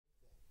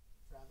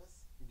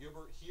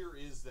Gilbert, here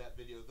is that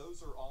video. Those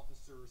are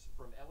officers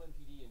from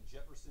LMPD and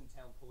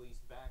Jeffersontown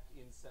Police back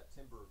in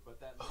September. But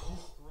that man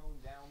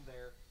thrown down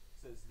there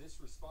says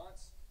this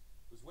response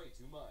was way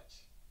too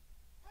much.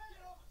 Get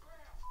on the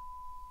ground.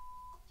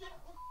 Get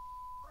on the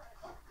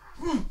ground.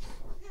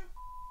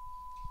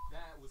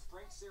 That was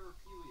Frank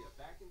Sarapelia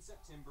back in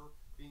September,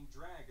 being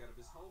dragged out of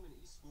his home in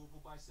East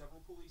Louisville by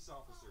several police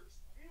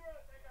officers. You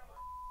really think I'm a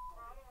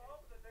problem?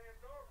 I'll open the damn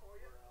door for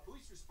you.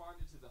 Police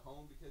responded to the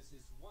home because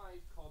his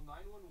wife called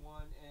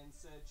 911 and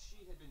said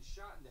she had been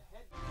shot in the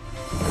head.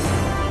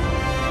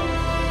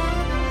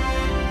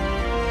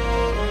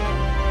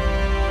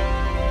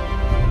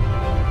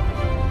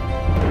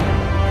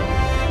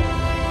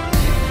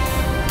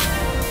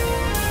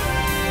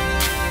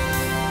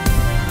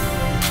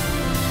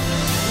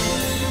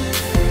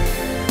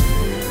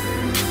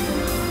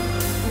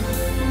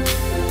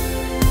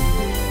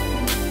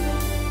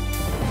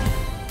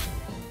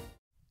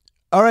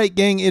 All right,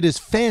 gang, it is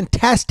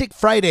Fantastic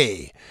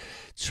Friday.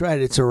 That's right,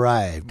 it's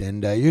arrived,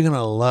 and you're going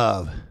to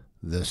love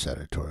this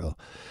editorial.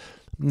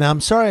 Now,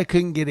 I'm sorry I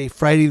couldn't get a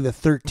Friday the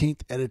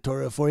 13th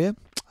editorial for you.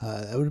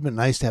 That would have been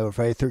nice to have a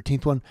Friday the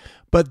 13th one,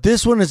 but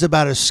this one is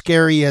about as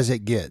scary as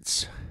it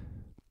gets.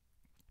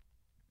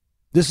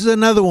 This is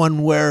another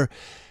one where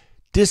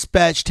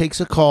dispatch takes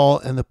a call,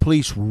 and the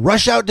police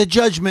rush out to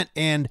judgment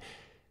and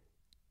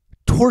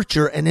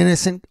torture an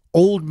innocent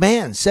old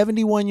man,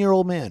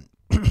 71-year-old man.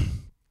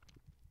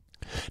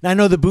 Now, I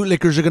know the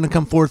bootlickers are going to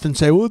come forth and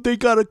say, well, they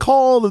got a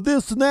call of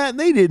this and that, and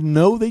they didn't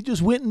know. They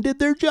just went and did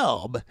their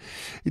job.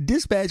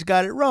 Dispatch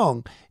got it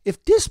wrong.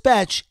 If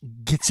dispatch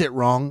gets it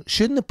wrong,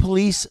 shouldn't the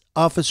police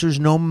officers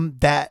know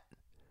that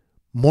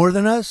more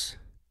than us?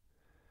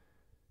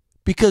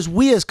 Because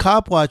we as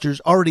cop watchers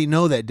already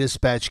know that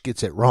dispatch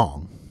gets it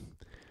wrong.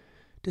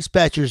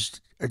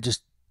 Dispatchers are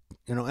just,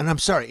 and I'm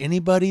sorry,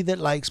 anybody that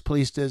likes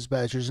police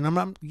dispatchers, and I'm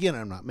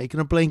not making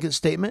a blanket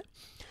statement,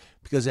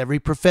 because every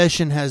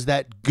profession has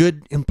that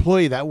good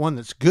employee, that one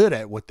that's good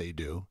at what they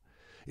do.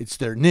 It's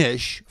their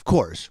niche, of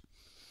course.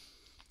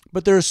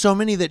 But there are so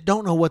many that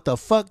don't know what the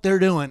fuck they're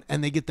doing,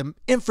 and they get the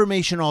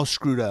information all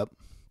screwed up.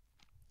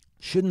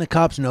 Shouldn't the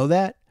cops know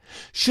that?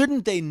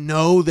 Shouldn't they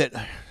know that?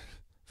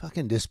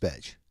 Fucking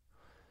dispatch.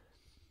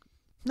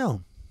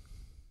 No.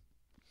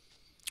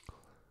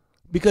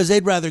 Because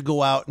they'd rather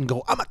go out and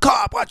go, I'm a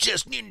cop, watch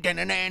this,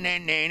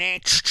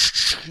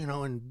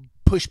 and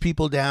push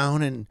people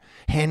down and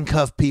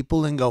handcuff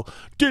people and go,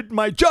 did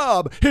my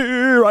job,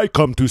 here I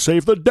come to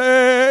save the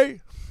day.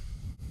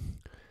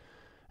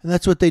 And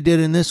that's what they did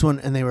in this one,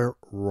 and they were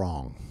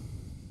wrong.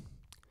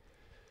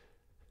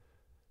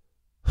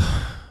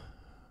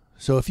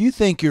 So if you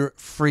think you're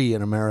free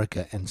in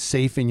America and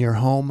safe in your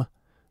home,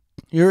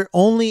 you're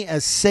only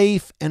as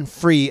safe and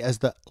free as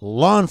the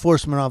law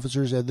enforcement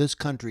officers of this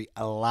country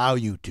allow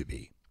you to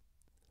be.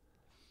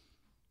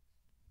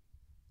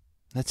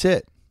 That's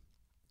it.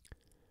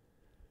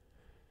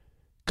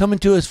 Coming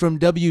to us from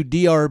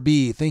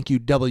WDRB. Thank you,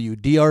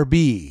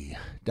 WDRB.com.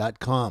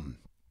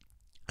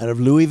 Out of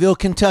Louisville,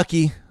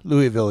 Kentucky.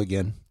 Louisville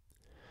again.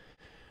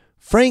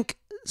 Frank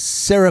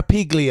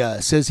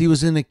Sarapelia says he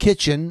was in the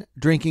kitchen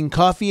drinking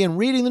coffee and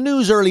reading the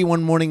news early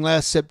one morning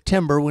last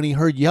September when he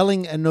heard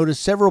yelling and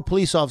noticed several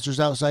police officers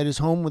outside his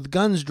home with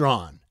guns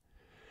drawn.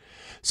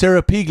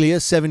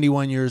 Sarapelia,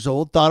 71 years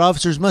old, thought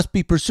officers must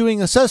be pursuing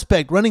a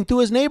suspect running through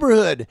his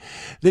neighborhood.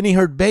 Then he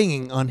heard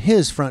banging on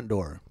his front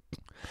door.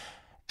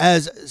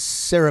 As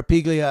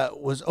Sarapelia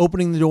was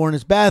opening the door in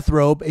his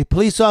bathrobe, a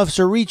police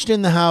officer reached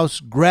in the house,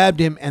 grabbed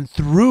him, and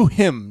threw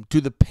him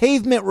to the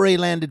pavement where he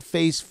landed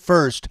face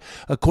first,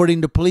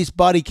 according to police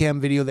body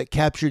cam video that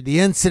captured the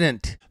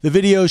incident. The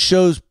video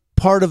shows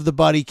part of the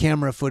body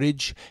camera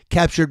footage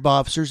captured by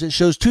officers. It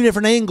shows two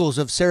different angles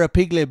of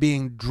Sarapelia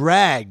being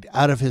dragged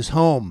out of his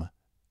home.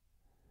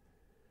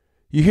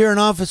 You hear an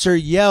officer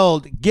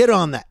yelled, "Get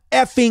on the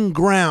effing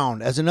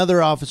ground," as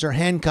another officer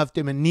handcuffed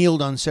him and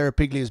kneeled on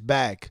Sarapelia's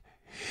back.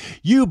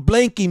 "You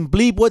blanking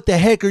bleep, what the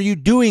heck are you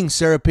doing?"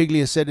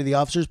 Sarapelia said to the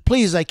officers.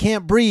 "Please, I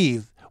can't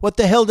breathe. What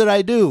the hell did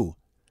I do?"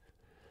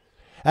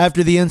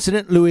 After the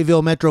incident,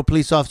 Louisville Metro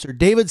Police Officer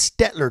David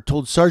Stetler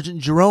told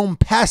Sergeant Jerome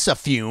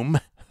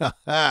Passafume,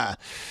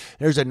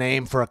 there's a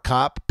name for a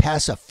cop,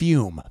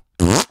 Passafume,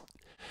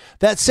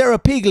 that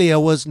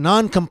Sarapelia was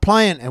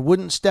non-compliant and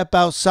wouldn't step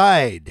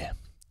outside.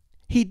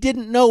 He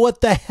didn't know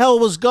what the hell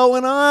was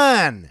going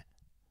on.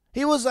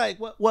 He was like,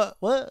 what?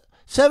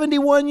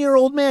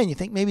 71-year-old man. You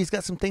think maybe he's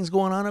got some things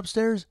going on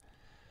upstairs?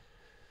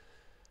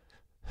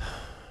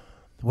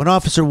 When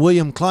Officer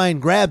William Klein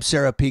grabbed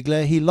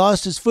Sarapelia, he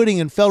lost his footing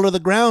and fell to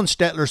the ground,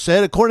 Stetler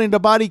said, according to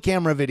body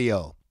camera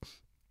video.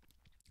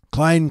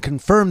 Klein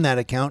confirmed that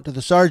account to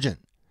the sergeant.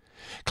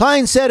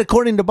 Klein said,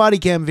 according to body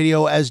cam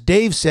video, as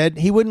Dave said,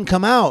 he wouldn't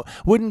come out,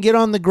 wouldn't get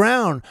on the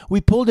ground. We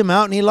pulled him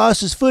out and he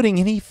lost his footing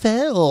and he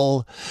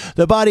fell.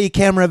 The body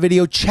camera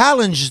video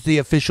challenges the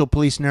official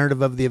police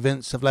narrative of the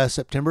events of last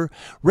September,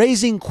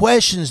 raising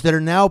questions that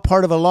are now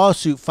part of a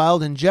lawsuit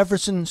filed in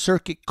Jefferson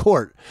Circuit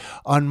Court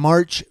on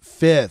March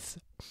 5th.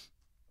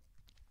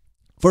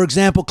 For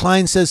example,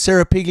 Klein says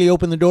Sarah Pigley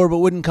opened the door but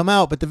wouldn't come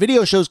out, but the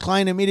video shows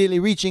Klein immediately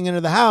reaching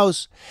into the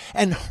house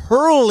and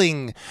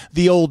hurling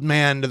the old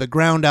man to the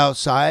ground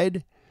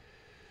outside.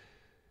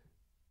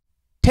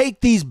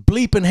 Take these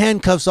bleeping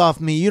handcuffs off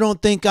me. You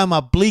don't think I'm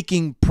a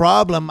bleaking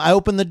problem. I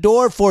opened the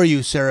door for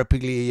you, Sarah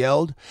Piglia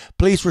yelled.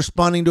 Police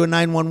responding to a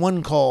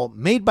 911 call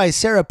made by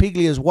Sarah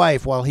Piglia's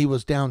wife while he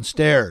was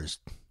downstairs.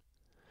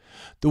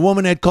 The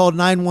woman had called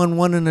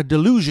 911 in a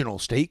delusional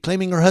state,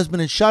 claiming her husband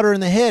had shot her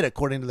in the head,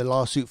 according to the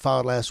lawsuit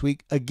filed last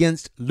week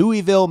against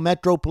Louisville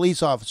Metro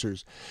police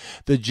officers,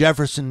 the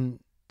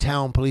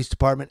Jeffersontown Police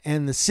Department,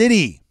 and the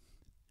city.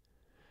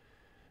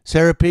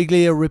 Sarah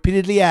Piglia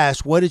repeatedly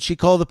asked, what did she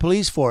call the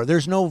police for?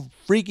 There's no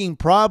freaking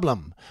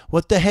problem.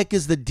 What the heck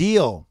is the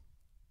deal?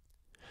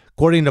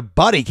 According to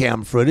body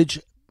cam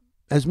footage,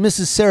 as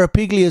Mrs. Sarah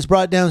Piglia is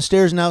brought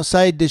downstairs and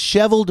outside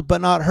disheveled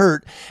but not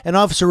hurt, an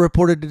officer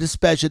reported to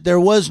dispatch that there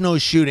was no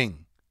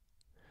shooting.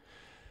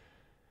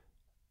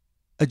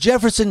 A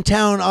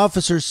Jeffersontown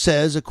officer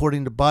says,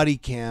 according to body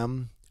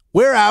cam,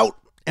 we're out,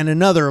 and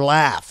another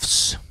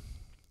laughs.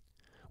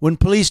 When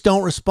police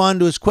don't respond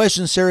to his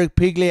questions, Sarah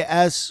Piglia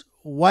asks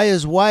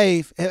his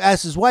wife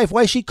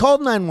why she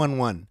called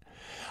 911.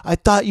 I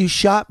thought you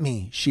shot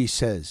me, she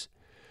says.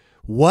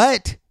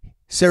 What?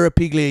 Sarah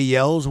Piglia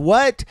yells.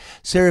 What?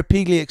 Sarah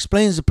Piglia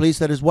explains to police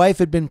that his wife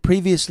had been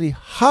previously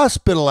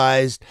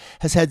hospitalized,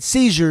 has had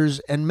seizures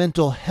and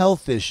mental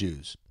health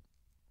issues.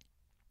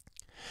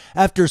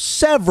 After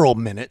several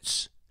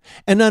minutes,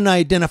 an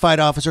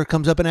unidentified officer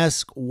comes up and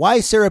asks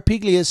why Sarah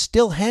Piglia is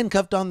still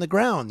handcuffed on the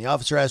ground. The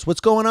officer asks,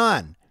 what's going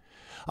on?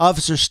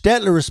 Officer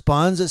Stetler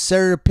responds that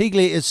Sarah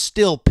Piglia is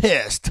still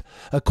pissed,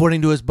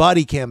 according to his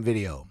body cam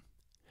video.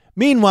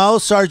 Meanwhile,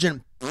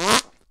 Sergeant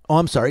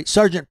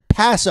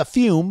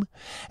Passafume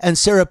and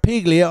Sarah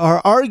Piglia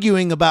are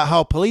arguing about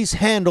how police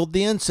handled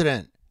the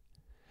incident.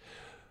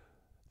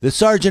 The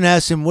sergeant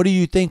asks him, what do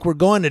you think we're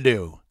going to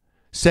do?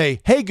 Say,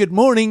 hey, good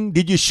morning.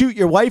 Did you shoot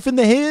your wife in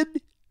the head?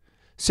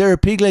 Sarah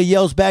Piglia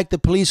yells back the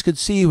police could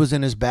see he was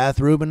in his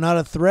bathroom and not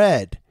a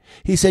thread.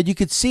 He said, you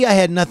could see I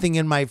had nothing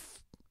in my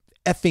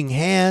effing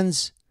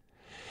hands.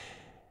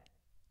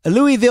 A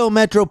Louisville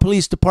Metro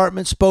Police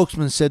Department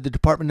spokesman said the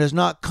department does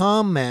not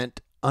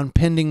comment on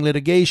pending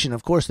litigation.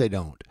 Of course they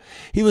don't.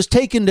 He was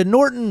taken to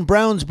Norton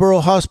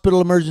Brownsboro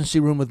Hospital emergency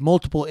room with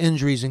multiple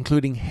injuries,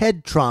 including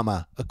head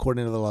trauma,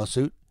 according to the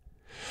lawsuit.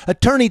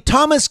 Attorney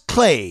Thomas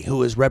Clay,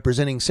 who is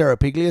representing Sarah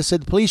Piglia,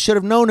 said the police should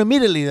have known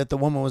immediately that the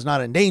woman was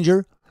not in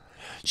danger.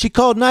 She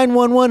called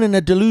 911 in a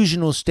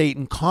delusional state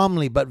and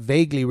calmly but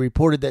vaguely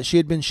reported that she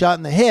had been shot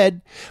in the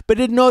head, but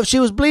didn't know if she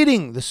was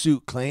bleeding, the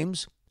suit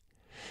claims.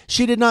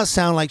 She did not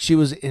sound like she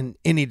was in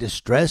any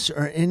distress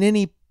or in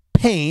any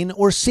pain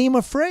or seem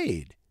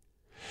afraid.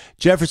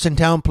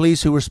 Jeffersontown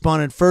police, who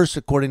responded first,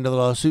 according to the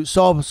lawsuit,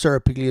 saw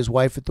Sarah Piglia's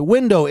wife at the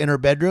window in her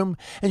bedroom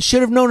and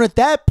should have known at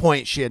that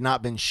point she had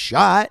not been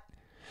shot.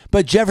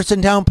 But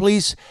Jeffersontown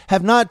police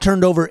have not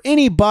turned over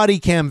any body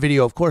cam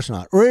video, of course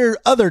not, or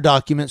other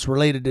documents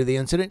related to the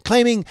incident,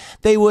 claiming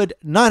they would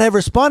not have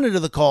responded to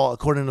the call,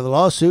 according to the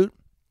lawsuit.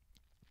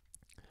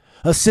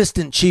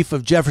 Assistant Chief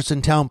of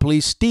Jeffersontown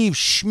Police Steve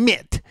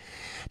Schmidt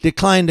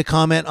declined to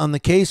comment on the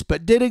case,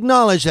 but did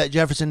acknowledge that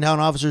Jeffersontown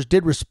officers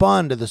did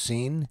respond to the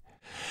scene.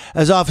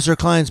 As Officer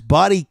Klein's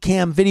body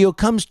cam video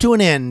comes to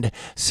an end,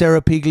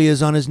 Sarah Piglia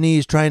is on his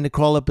knees trying to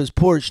crawl up his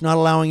porch, not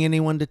allowing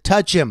anyone to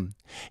touch him.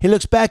 He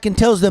looks back and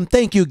tells them,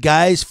 thank you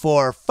guys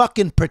for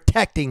fucking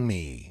protecting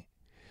me.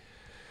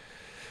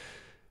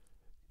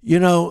 You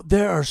know,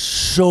 there are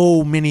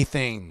so many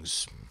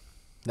things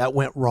that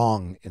went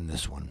wrong in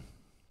this one.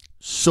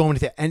 So many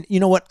things. And you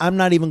know what? I'm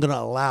not even going to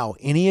allow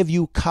any of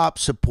you cop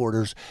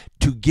supporters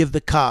to give the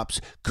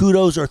cops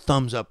kudos or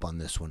thumbs up on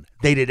this one.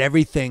 They did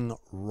everything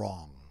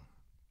wrong.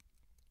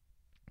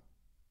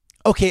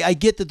 Okay, I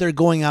get that they're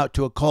going out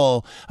to a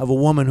call of a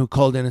woman who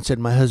called in and said,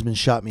 my husband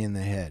shot me in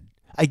the head.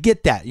 I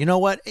get that. You know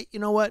what?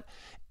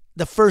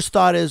 The first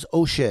thought is,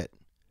 oh shit.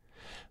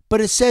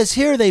 But it says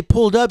here they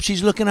pulled up.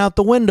 She's looking out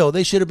the window.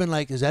 They should have been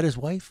like, is that his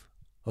wife?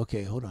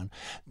 Okay, hold on.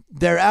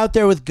 They're out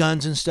there with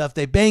guns and stuff.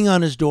 They bang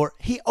on his door.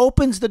 He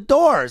opens the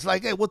door. It's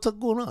like, hey, what's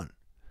going on?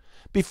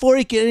 Before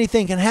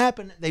anything can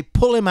happen, they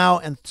pull him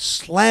out and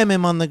slam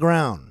him on the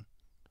ground.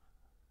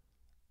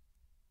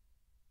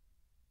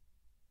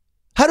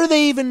 How do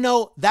they even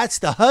know that's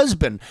the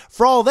husband?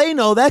 For all they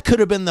know, that could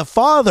have been the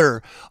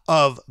father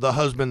of the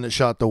husband that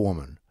shot the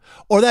woman.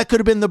 Or that could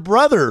have been the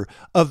brother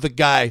of the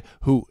guy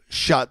who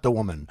shot the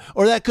woman.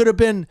 Or that could have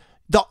been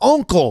the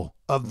uncle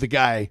of the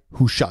guy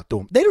who shot the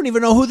woman. They don't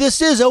even know who this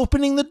is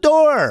opening the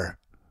door.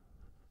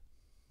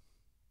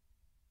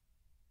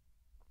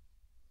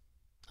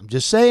 I'm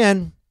just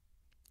saying.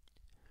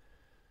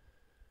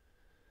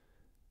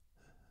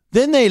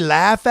 Then they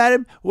laugh at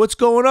him. What's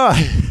going on?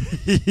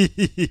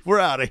 We're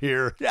out of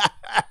here.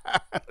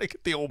 Look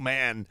at the old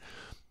man.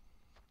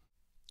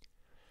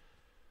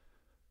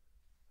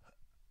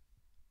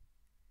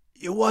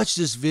 You watch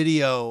this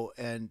video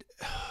and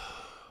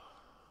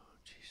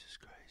Jesus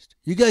Christ.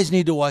 You guys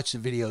need to watch the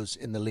videos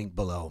in the link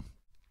below.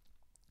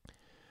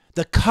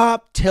 The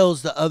cop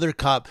tells the other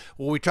cop,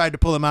 well, we tried to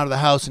pull him out of the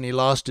house and he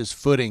lost his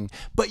footing.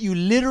 But you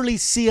literally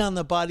see on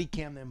the body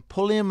cam them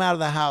pulling him out of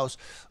the house,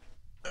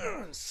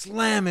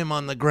 slam him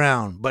on the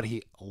ground. But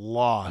he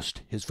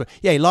lost his foot.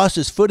 Yeah, he lost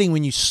his footing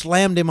when you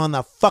slammed him on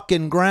the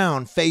fucking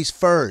ground face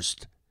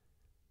first.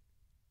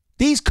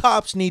 These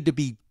cops need to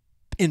be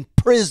in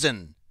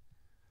prison.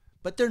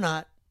 But they're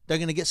not. They're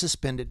going to get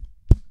suspended.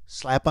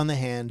 Slap on the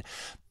hand.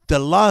 The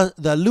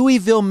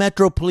Louisville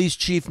Metro Police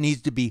Chief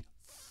needs to be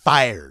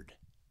fired.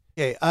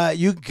 Okay,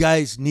 you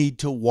guys need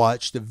to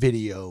watch the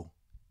video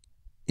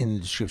in the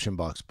description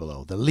box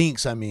below. The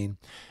links, I mean.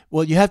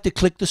 Well, you have to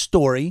click the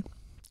story.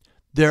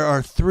 There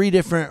are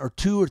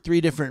two or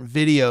three different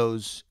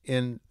videos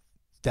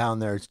down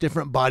there. It's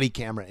different body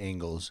camera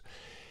angles.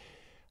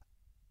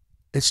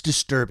 It's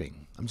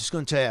disturbing. I'm just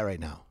going to tell you that right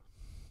now.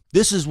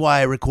 This is why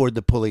I record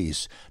the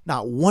police.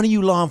 Not one of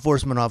you law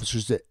enforcement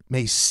officers that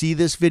may see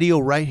this video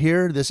right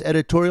here, this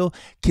editorial,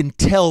 can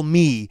tell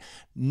me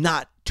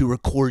not to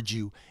record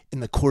you in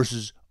the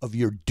courses of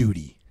your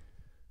duty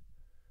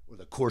or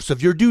the course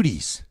of your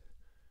duties.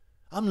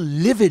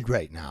 I'm livid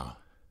right now.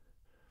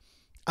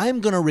 I'm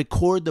going to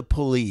record the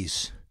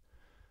police,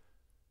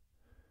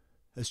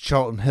 as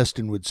Charlton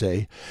Heston would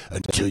say,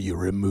 until you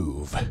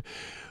remove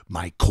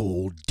my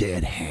cold,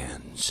 dead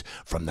hands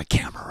from the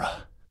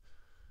camera.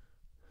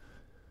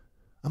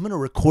 I'm going to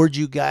record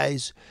you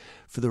guys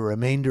for the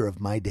remainder of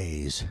my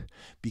days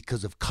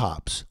because of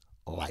cops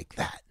like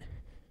that.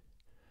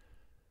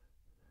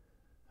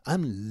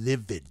 I'm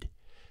livid.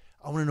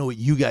 I want to know what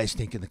you guys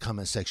think in the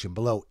comment section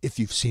below if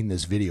you've seen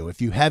this video.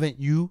 If you haven't,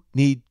 you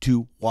need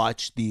to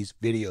watch these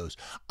videos.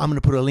 I'm going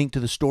to put a link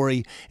to the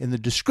story in the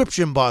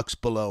description box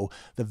below.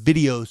 The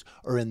videos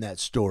are in that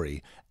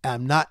story.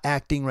 I'm not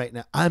acting right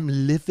now. I'm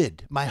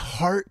livid. My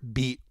heart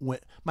rate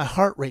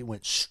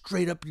went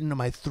straight up into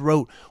my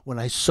throat when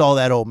I saw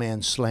that old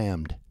man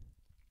slammed.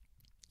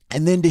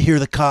 And then to hear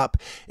the cop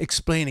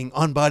explaining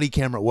on body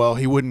camera, well,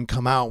 he wouldn't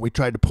come out. We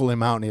tried to pull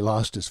him out and he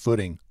lost his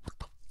footing. What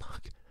the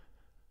fuck?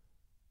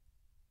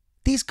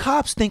 These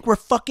cops think we're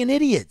fucking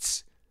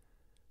idiots.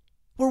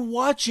 We're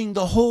watching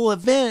the whole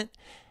event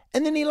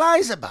and then he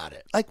lies about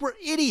it. Like we're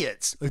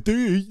idiots. I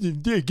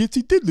guess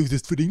he did lose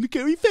his footing. Look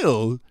how he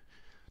fell.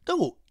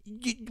 No,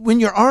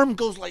 when your arm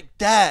goes like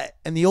that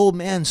and the old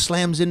man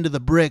slams into the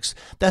bricks,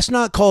 that's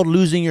not called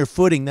losing your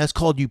footing. That's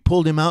called you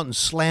pulled him out and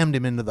slammed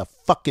him into the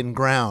fucking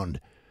ground.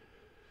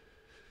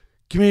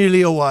 Community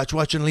Leo Watch,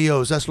 watching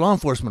Leos. That's law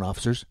enforcement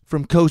officers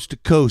from coast to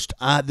coast.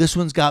 This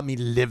one's got me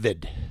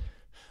livid.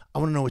 I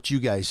want to know what you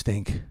guys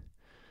think.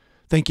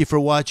 Thank you for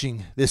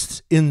watching.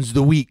 This ends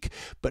the week,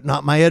 but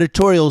not my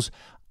editorials.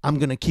 I'm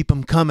going to keep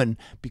them coming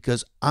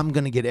because I'm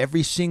going to get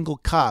every single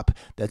cop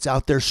that's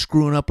out there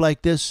screwing up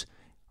like this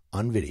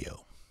on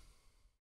video.